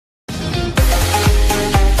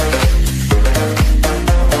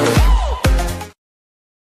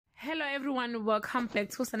everyone, welcome back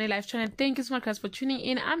to Sunny Life channel. Thank you so much guys for tuning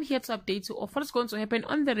in. I'm here to update you of what's going to happen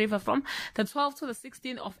on the river from the 12th to the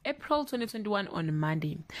 16th of April 2021 on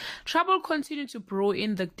Monday. Trouble continued to brew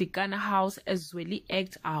in the Tikana house as Zweli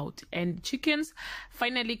act out, and chickens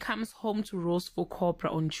finally comes home to roast for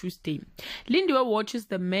Cobra on Tuesday. Lindiwe watches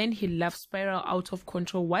the man he loves spiral out of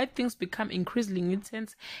control while things become increasingly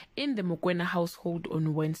intense in the Mokoena household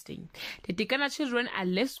on Wednesday. The Tikana children are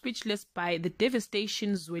left speechless by the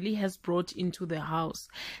devastation Zweli has brought into the house.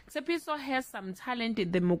 Tsepiso has some talent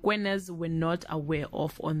the Mokoenas were not aware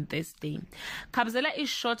of on this day. Kabzela is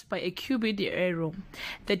shot by a cubed arrow.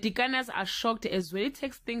 The Tikanas are shocked as Zweli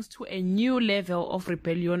takes things to a new level of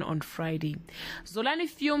rebellion on Friday. Zolani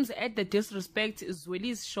fumes at the disrespect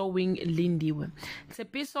Zweli is showing Lindiwe.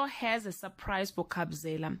 Tsepiso has a surprise for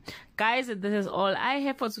Kabzela. Guys, this is all I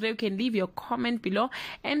have for today. You can leave your comment below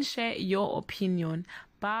and share your opinion.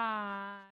 Bye.